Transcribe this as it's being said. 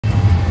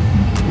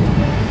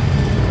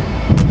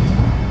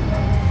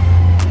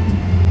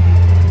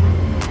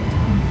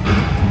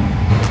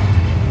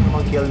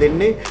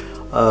දෙන්නේ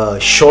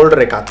shoulder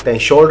එකක්. දැන්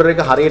shoulder එක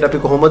හරියට අපි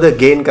කොහොමද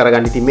gain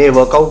කරගන්නේ? ඉතින් මේ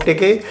workout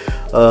එකේ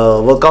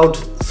workout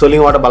වලින්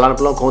ඔයාලට බලන්න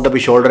පුළුවන් කොහොමද අපි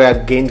shoulder එක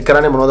gain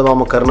කරන්නේ, මොනවද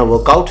මම කරන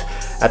workout.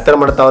 ඇත්තටම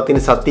මට තව තියෙන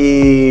සති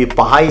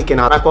 5යි කියන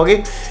හරක් වගේ.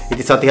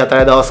 ඉතින් සති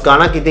 4 දවස්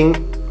ගාණක් ඉතින්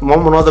මම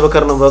මොනවද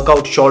කරන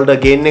workout shoulder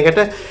gain එකට.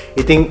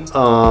 ඉතින්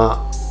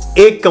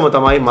ඒකම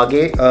තමයි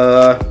මගේ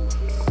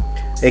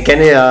ඒ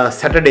කියන්නේ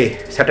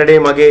Saturday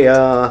මගේ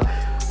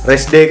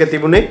rest day එක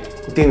තිබුණේ.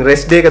 ඉතින්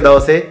rest day එක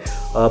දවසේ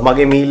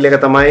මගේ meal එක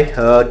තමයි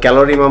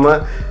calorie මම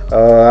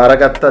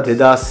අරගත්තා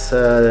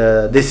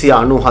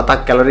 2297ක්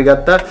calorie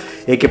ගත්තා.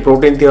 ඒකේ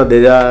protein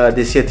තියෙනවා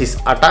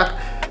 238ක්,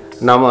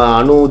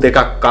 92ක්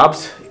carbs,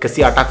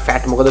 108ක්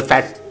fat. මොකද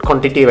fat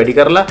quantity වැඩි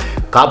කරලා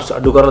carbs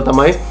අඩු කරලා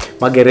තමයි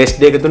මගේ rest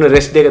day එක තුනේ.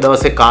 rest day එක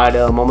දවසේ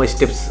මම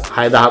steps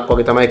 6000ක්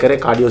වගේ තමයි කරේ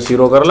cardio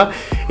 0 කරලා.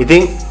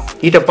 ඉතින්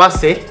ඊට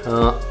පස්සේ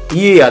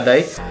ඊයේ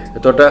අදයි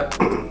එතකොට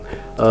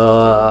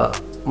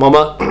මම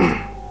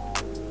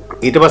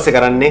ඊට පස්සේ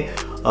කරන්නේ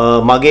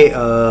මගේ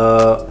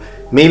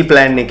meal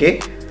plan එකේ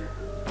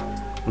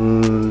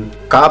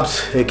carbs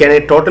ඒ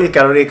කියන්නේ total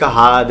calorie එක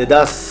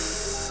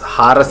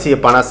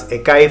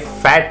 2451යි,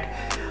 fat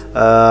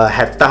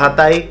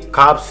 77යි,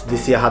 carbs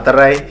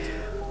 204යි,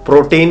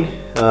 protein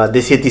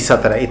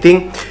 234යි. ඉතින්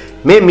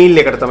මේ meal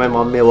එකට තමයි මම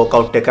මේ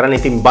workout එක කරන්නේ.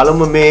 ඉතින්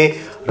බලමු මේ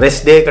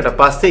rest day එකට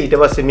පස්සේ ඊට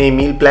පස්සේ මේ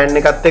meal plan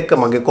එකත් එක්ක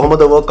මගේ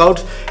කොහොමද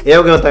workouts. ඒ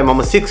වගේම තමයි මම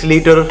 6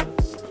 liter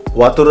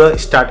වතුර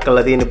start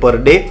කරලා තියෙන්නේ per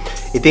day.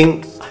 ඉතින්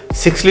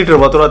 6 liter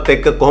වතුරත්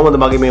එක්ක කොහොමද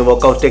මගේ මේ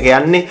workout එක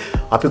යන්නේ,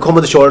 අපි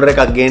කොහොමද shoulder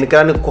එකක් gain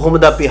කරන්නේ,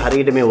 කොහොමද අපි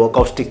හරියට මේ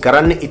workout ටික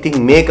කරන්නේ. ඉතින්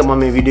මේක මම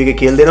මේ වීඩියෝ එකේ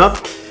කියලා දෙනවා.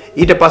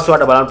 ඊට පස්සේ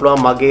ඔයාලට බලන්න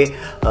පුළුවන් මගේ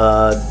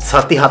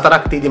සති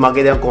 4ක් තීදි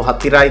මගේ දැන් කොහොම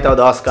හතිරයි තව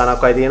දවස්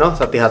ගානක් වයි තියෙනවා.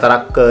 සති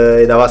 4ක්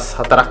දවස්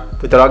 4ක්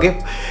විතර වගේ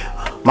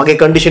මගේ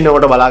කන්ඩිෂන්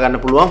එකට බලා ගන්න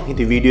පුළුවන්.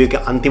 ඉතින් වීඩියෝ එක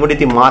අන්තිමට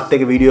ඉතින් මාත්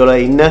එක්ක වීඩියෝ වල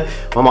ඉන්න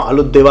මම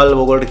අලුත් දේවල්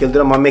ඔයගොල්ලන්ට කියලා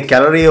දෙනවා. මම මේ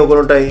කැලරි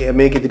ඔයගොල්ලන්ට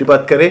මේක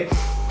ඉදිරිපත් කරේ.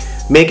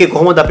 මේකේ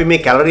කොහොමද අපි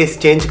මේ කැලරිස්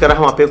චේන්ජ්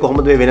කරාම අපේ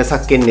කොහොමද මේ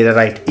වෙනසක් එන්නේ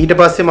රයිට්. ඊට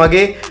පස්සේ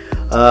මගේ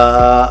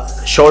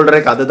shoulder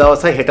එක අද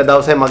දවසයි හෙට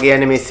දවසයි මගේ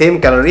යන්නේ මේ same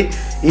calorie.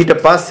 ඊට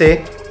පස්සේ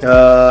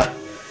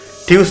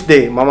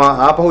Tuesday මම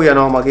ආපහු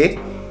යනවා මගේ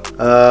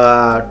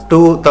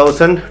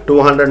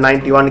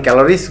 2291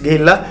 calories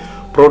ගිහිල්ලා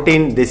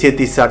protein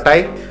 238යි,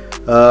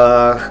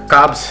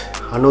 carbs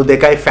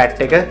 92යි, fat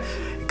එක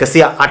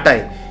 108යි.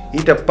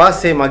 ඊට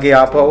පස්සේ මගේ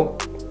ආපහු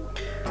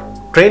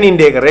training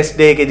day එක rest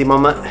day එකේදී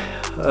මම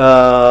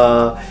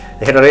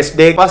එහෙට rest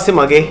day පස්සේ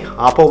මගේ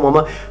ආපහු මම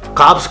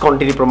carbs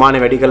quantity ප්‍රමාණය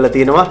වැඩි කරලා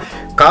තියෙනවා.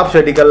 carbs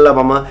වැඩි කරලා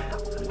මම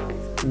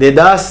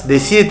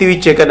 2200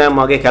 තිවිච් එක නම්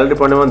මගේ කැලරි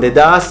ප්‍රමාණය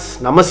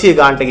 2900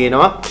 ගානට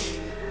ගේනවා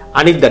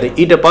අනිද්දාට.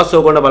 ඊට පස්සේ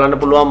ඔයගොල්ලෝ බලන්න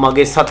පුළුවන්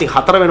මගේ සති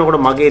 4 වෙනකොට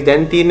මගේ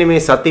දැන් තියෙන්නේ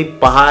මේ සති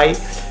 5යි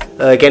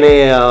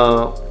කියන්නේ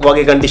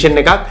වගේ කන්ඩිෂන්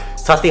එකක්.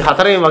 සති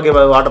 4 වගේ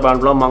වාට බලන්න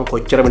පුළුවන් මම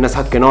කොච්චර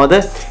වෙනසක් වෙනවද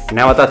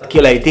නැවතත්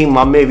කියලා. ඉතින් මම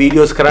මේ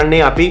වීඩියෝස්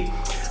කරන්නේ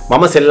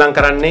මම සෙල්ලම්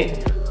කරන්නේ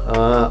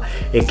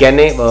ඒ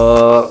කියන්නේ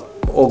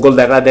ඔයගොල්ලෝ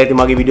දැකලා දැටි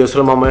මගේ වීඩියෝස්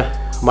වල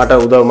මට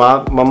උදව්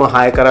මම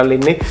හය කරලා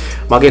ඉන්නේ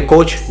මගේ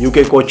coach UK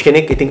coach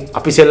කෙනෙක්. ඉතින්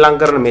අපි සෙල්ලම්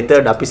කරන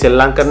method, අපි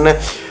සෙල්ලම් කරන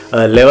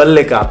level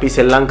එක, අපි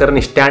සෙල්ලම් කරන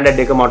standard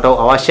එක මට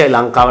අවශ්‍යයි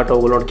ලංකාවට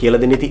ඔයගොල්ලන්ට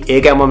කියලා දෙන්න. ඉතින්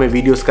ඒකයි මම මේ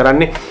වීඩියෝස්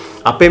කරන්නේ.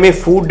 අපේ මේ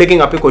food එකෙන්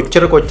අපි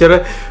කොච්චර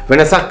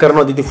වෙනසක්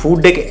කරනවද. ඉතින්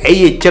food එක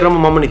ඇයි එච්චරම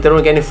මම නිතරම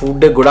කියන්නේ food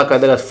එක ගොඩක්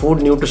වැදගත්, food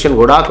nutrition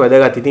ගොඩාක්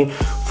වැදගත්. ඉතින්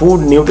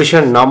food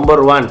nutrition number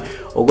 1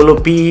 ඔගොල්ලෝ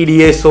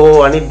PDSO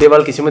අනිත්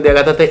දේවල් කිසිම දෙයක්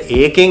ගත්තත්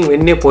ඒකෙන්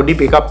වෙන්නේ පොඩි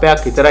පිකප්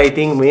එකක් විතරයි.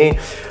 ඉතින් මේ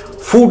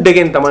food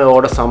එකෙන් තමයි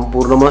ඔයාලට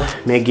සම්පූර්ණම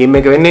මේ ගේම්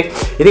එක වෙන්නේ.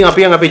 ඉතින් අපි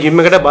යන් අපේ gym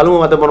එකට බලමු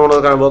අද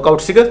මොනවද කරන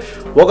workouts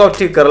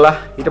ටික කරලා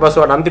ඊට පස්සේ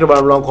ඔයාලට අන්තිමට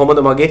බලන්න පුළුවන් කොහොමද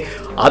මගේ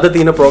අද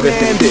තියෙන progress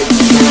එක.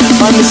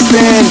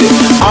 Understand it.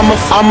 I'm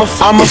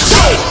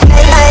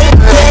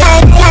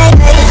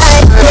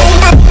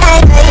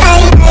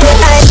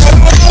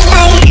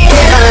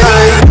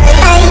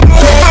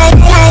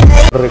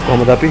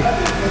කොහොමද අපි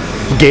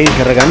gain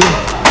කරගන්නේ,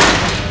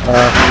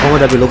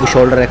 කොහොමද අපි ලොකු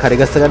shoulder එක හරි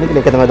ගස්ස ගන්න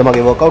කියලා. ඒක තමයි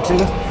මගේ workouts එක.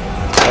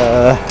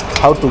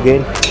 How to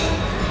gain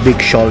big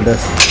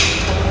shoulders,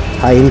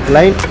 high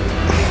incline,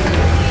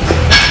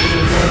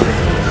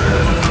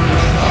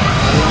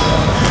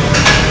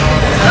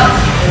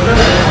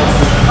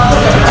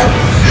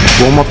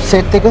 warm up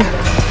set එක,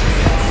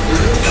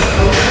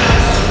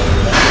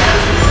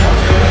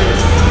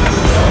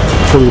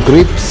 full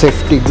grip,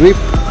 safety grip,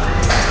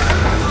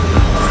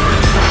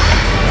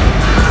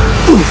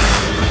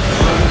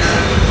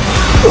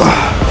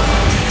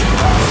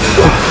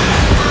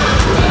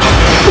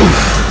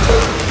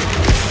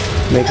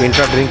 මේක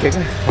ඉන්ට්‍රා ඩ්‍රින්ක් එක.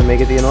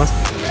 මේකේ තියෙනවා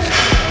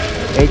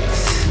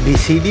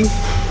HBCD,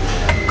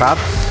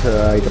 carbs,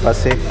 ඊට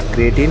පස්සේ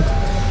creatine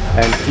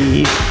and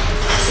PEA.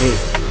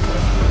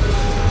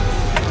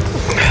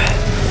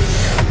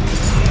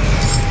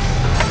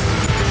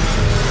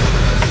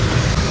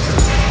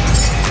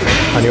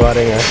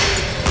 අනිවාර්යෙන්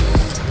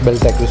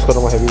බෙල්ට් එක යූස්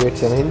කරමු heavy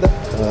weights යන හින්දා.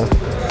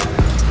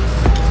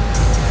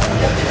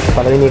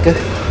 පළවෙනි එක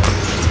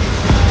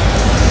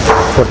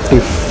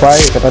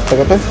 45 එක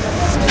පැත්තකට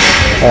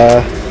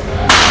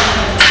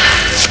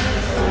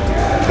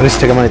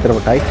wrist එක මම නිතරම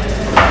tight.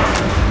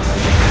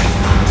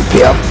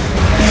 Yep.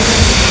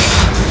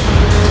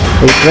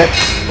 8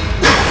 reps.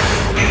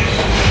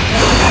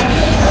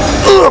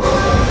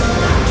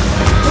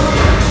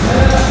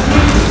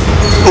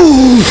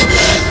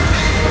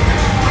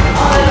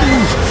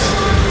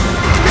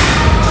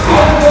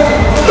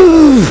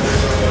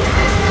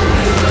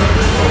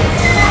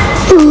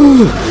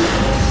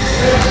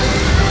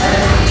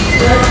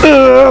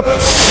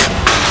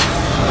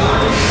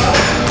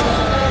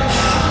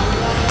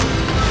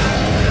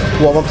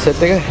 Warm up set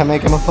එක හැම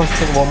එකම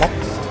first එක warm up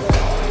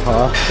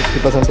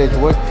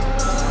 60% work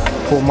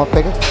warm up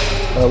එක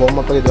warm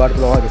up එකේ දාට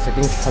පුළුවන් වගේ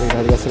settings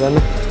හරියට ගස්ස ගන්න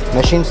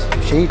machines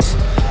sheets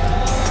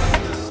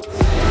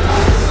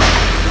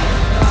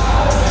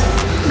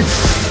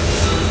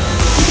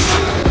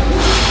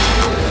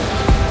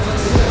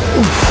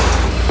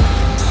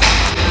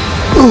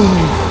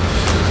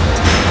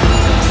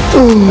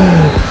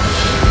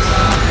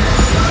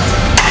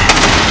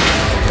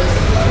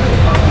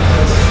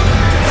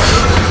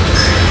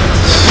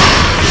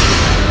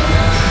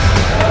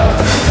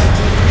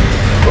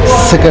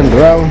second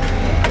round,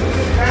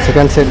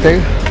 second set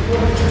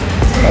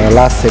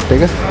last set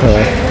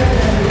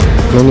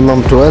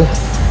minimum 12,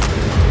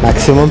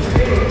 maximum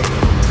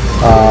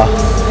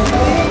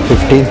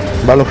 15.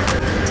 Balu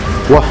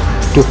 1,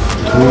 2,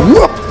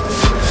 3.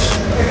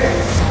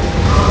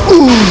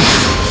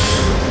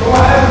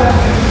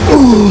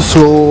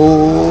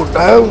 Slow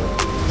down,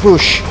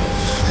 push.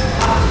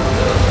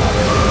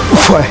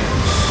 5,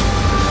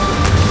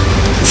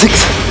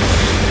 6,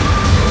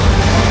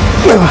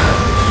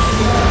 7.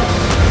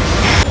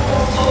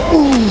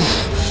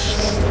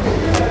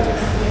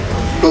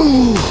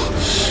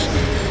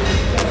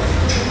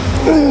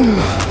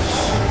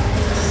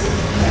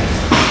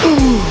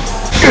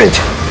 Great.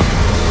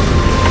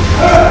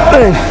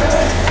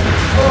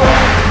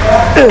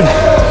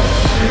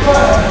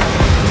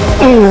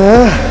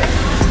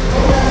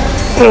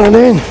 And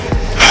then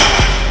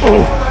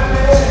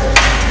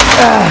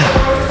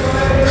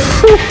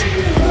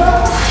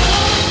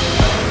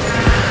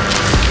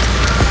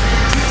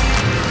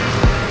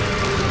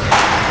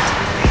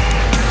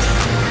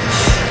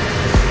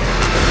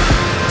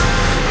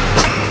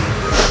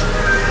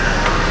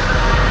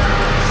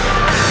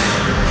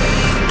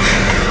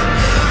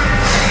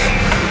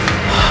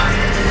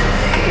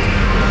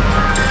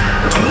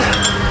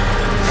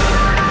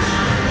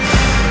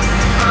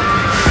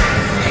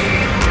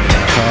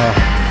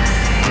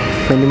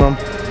minimum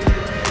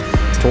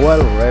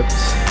 12 reps,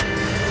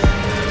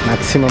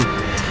 maximum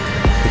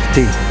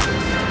 15.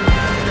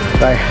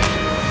 Right.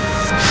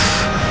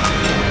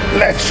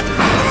 Let's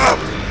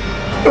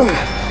go.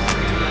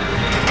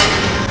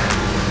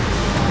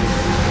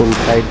 Full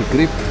tight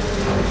grip.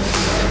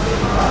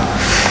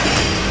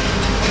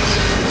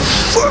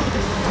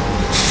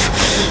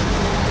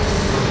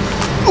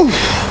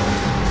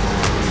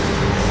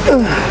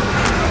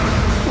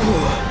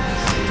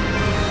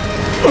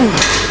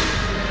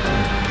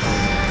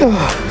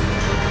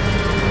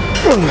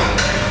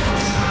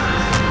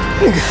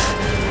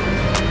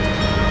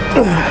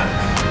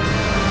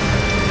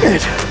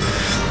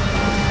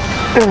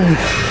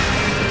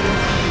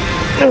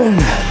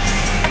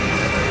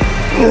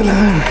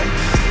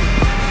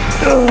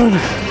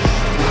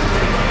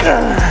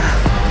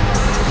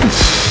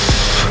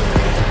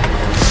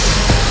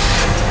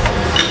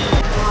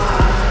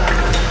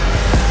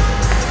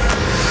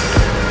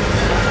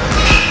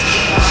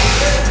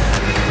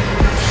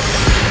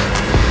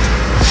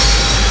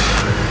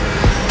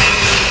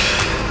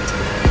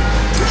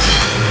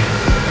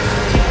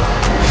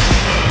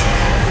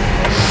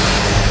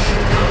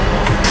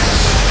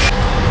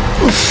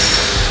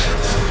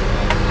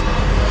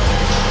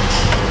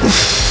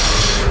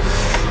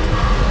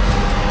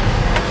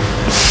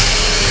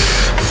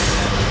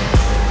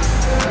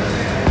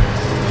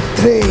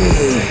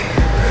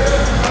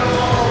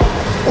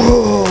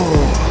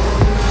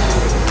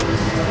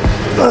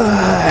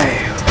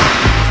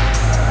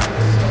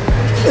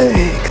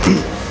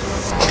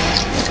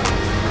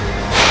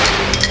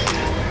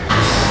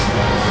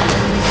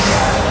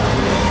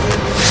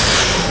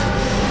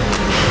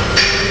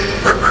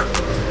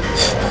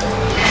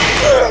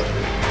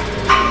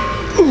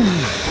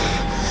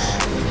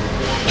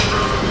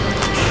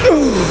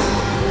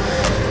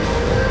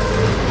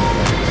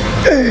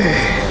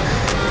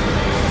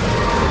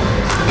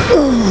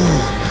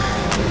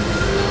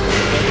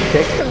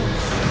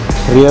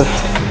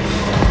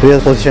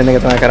 real position එක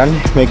තමයි කරන්නේ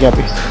මේකේ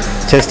අපි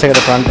chest එකට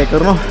front එක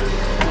කරනවා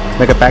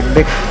මේක back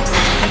deck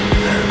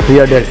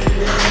rear delt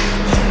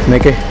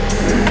මේකේ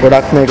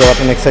ගොඩක් මේක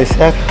වටන exercise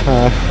එකක්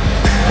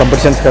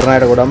competitions කරන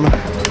අයට ගොඩක්ම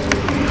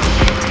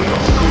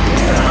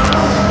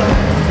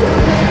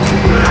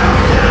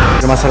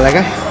මසල් එක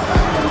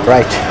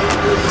right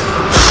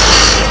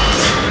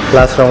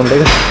last round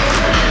එක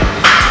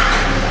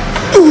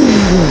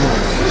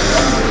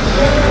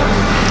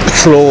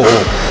slow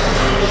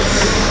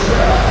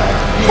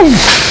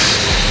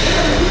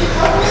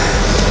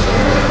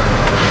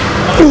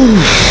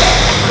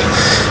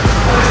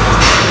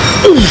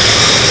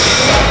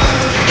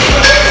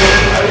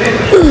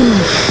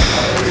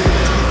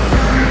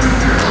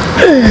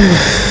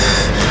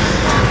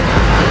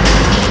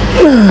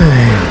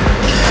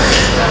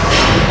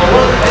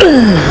වතුර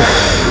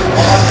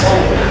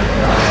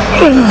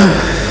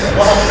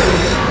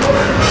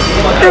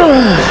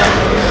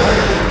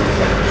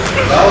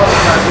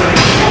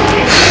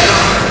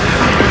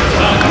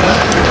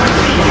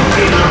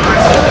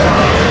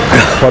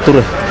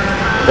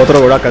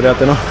ගොඩක් අදහත්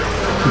වෙනවා.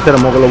 විතර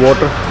මොකල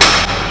water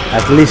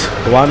at least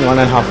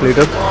 1.5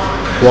 liter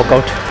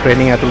workout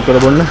training ඇතුළු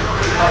කරගන්න.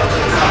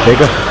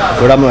 ඒක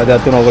ගොඩක්ම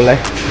වැදගත් වෙනවා ඔයගොල්ලෝ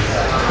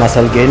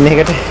muscle gain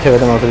එකට. ඒක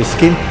තමයි අපේ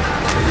skin.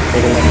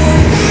 ඒක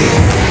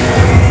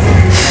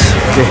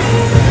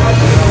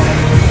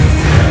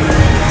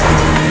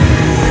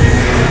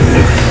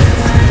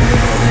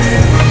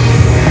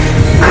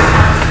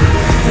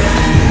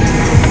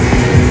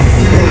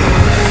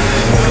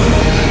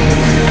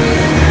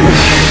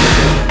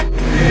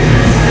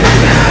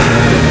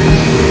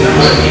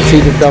see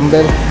the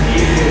dumbbell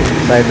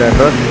side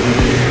lateral,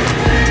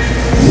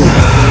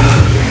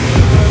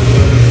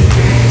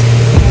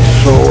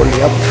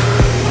 slowly up,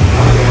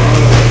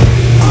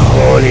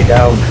 slowly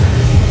down.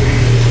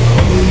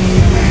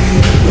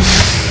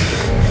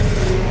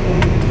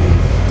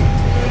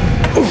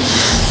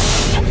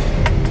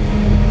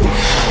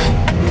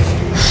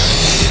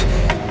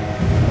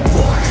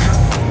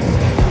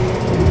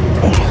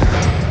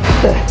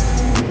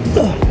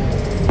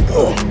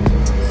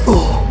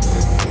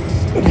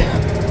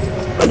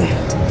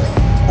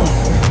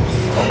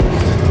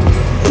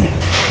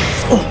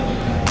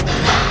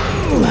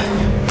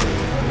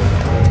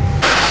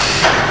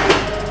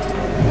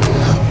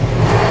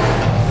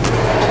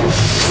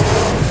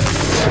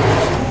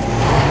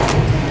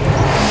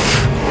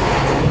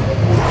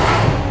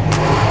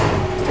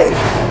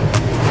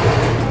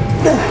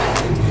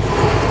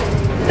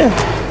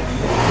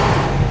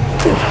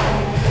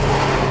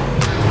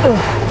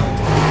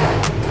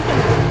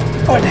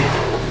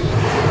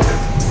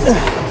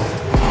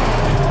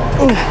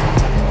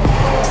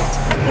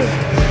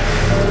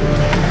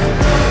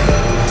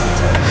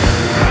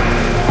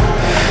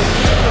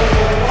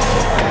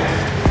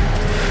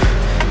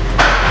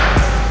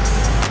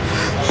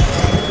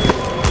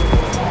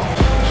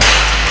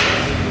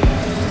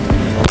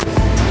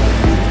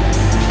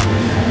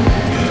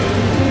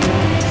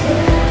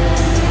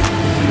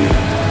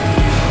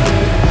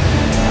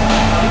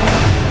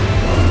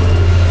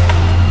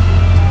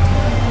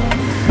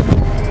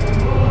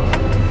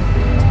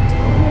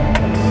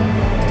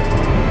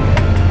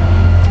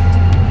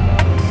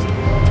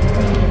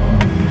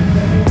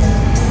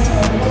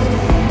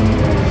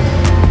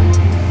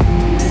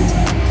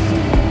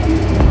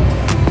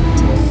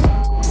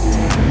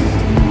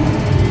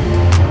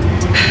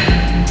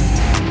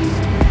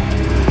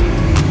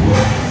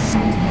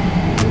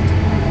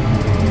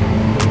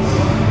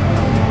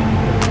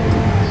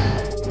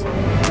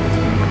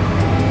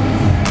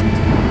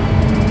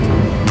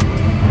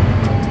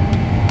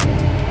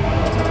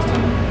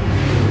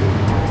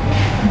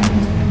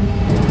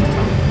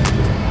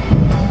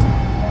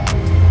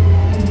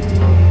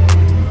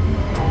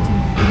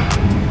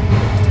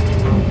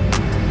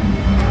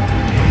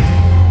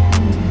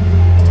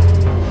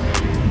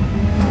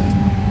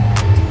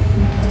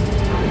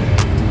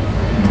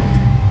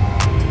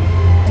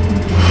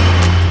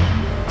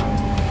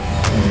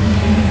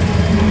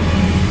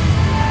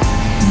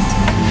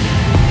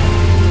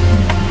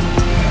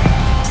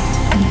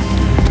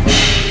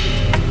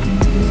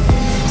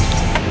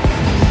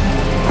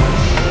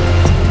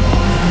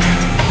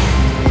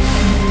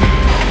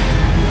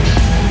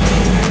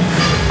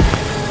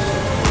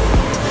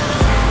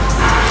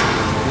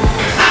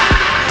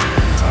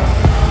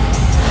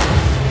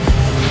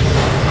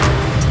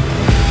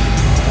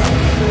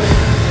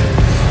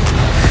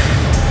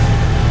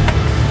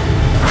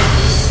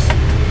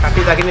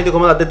 දකින්නදී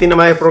කොහොමද අද තියෙන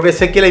මගේ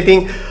ප්‍රෝග්‍රස් එක කියලා. ඉතින්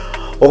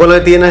ඔයගොල්ලෝ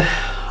තියෙන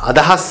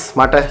අදහස්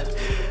මට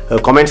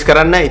කමෙන්ට්ස්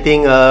කරන්න.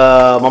 ඉතින්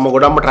මම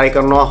ගොඩක්ම try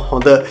කරනවා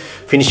හොඳ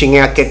finishing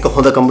එකක් එක්ක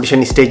හොඳ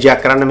competition stage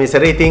එකක් කරන්න මේ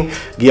සැරේ. ඉතින්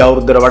ගිය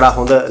අවුරුද්දට වඩා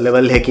හොඳ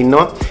level එකක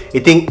ඉන්නවා.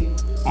 ඉතින්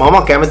මම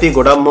කැමති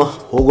ගොඩක්ම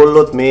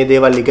ඕගොල්ලොත් මේ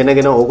දේවල්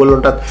ඉගෙනගෙන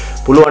ඕගොල්ලොන්ටත්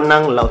පුළුවන්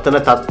නම් ලවතන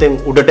තත්ත්වෙන්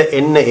උඩට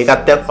එන්න.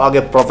 ඒකත්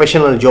වාගේ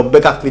ප්‍රොෆෙෂනල් ජොබ්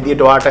එකක්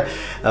විදියට ඔයාට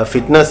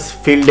ෆිට්නස්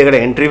ෆීල්ඩ් එකට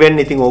එන්ට්‍රි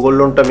වෙන්න. ඉතින්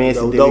ඕගොල්ලොන්ට මේ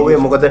උදව්වේ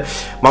මොකද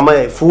මම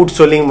ෆුඩ්ස්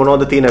වලින්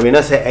මොනවද තියෙන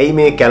වෙනස, ඇයි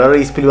මේ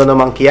කැලරීස් පිළිබඳව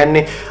මම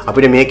කියන්නේ,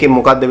 අපිට මේකෙන්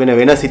මොකද්ද වෙන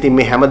වෙනස. ඉතින්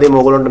මේ හැමදේම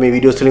ඕගොල්ලොන්ට මේ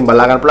වීඩියෝස් වලින්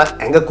බලා ගන්න පුළුවන්.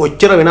 ඇඟ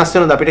කොච්චර වෙනස්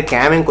වෙනවද, අපිට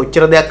කෑමෙන්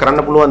කොච්චර දෙයක්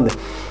කරන්න පුළුවන්ද.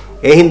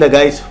 ඒ හින්දා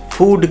guys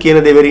food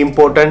කියන දේ very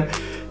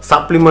important,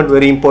 supplement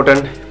very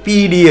important,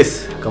 PDS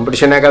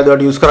competition එකකට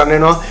උඩට use කරන්න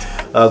වෙනවා.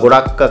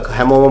 ගොඩක්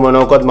හැමෝම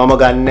මොනවකවත් මම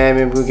ගන්න නෑ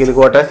මේ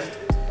කිලකොට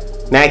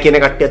නෑ කියන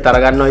කට්ටියත් අර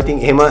ගන්නවා. ඉතින්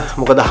එහෙම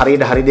මොකද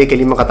හරියට හරි දේ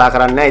කෙලින්ම කතා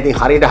කරන්නේ නෑ. ඉතින්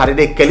හරියට හරි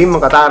දේ කෙලින්ම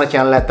කතා කරන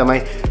channel එක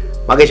තමයි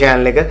මගේ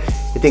channel එක.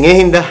 ඉතින් ඒ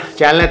හින්දා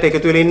channel එකට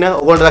එකතු වෙලා ඉන්න.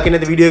 ඔයගොල්ලෝ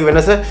දකින්න වීඩියෝ එක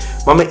වෙනස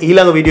මම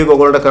ඊළඟ වීඩියෝ එක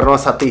ඔයගොල්ලන්ට කරනවා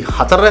සති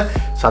 4,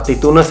 සති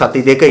 3,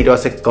 සති 2 ඊට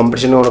පස්සේ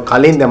competition වල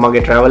කලින් දැන්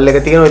මගේ travel එක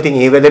තියෙනවා. ඉතින්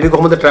ඒ වෙලෙදි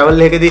කොහොමද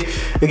travel එකේදී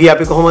ගියේ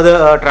අපි කොහොමද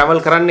travel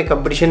කරන්නේ,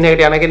 competition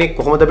එකට යන කෙනෙක්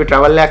කොහොමද අපි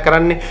travel එකක්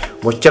කරන්නේ,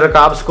 මොච්චර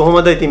carbs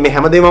කොහොමද. ඉතින් මේ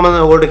හැමදේම මම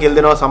ඔයගොල්ලන්ට කියලා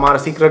දෙනවා සමහර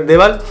secret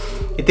දේවල්.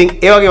 ඉතින්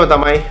ඒ වගේම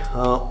තමයි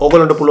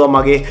ඔයගොල්ලන්ට පුළුවන්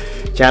මගේ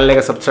channel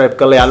එක subscribe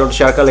කරලා යාළුවන්ට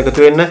share කරලා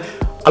එකතු වෙන්න.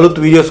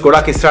 අලුත් වීඩියෝස්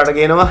ගොඩක් ඉස්සරහට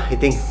ගේනවා.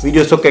 ඉතින්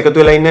වීඩියෝස් ඔක්ක එකතු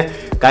වෙලා ඉන්න.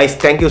 Guys,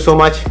 thank you so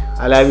much.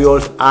 I love you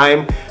all.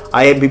 I'm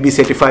IFBB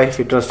certified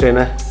fitness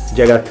trainer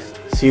Jagath.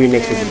 See you in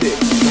next video.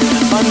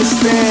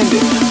 Understand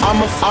it.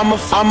 I'm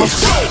a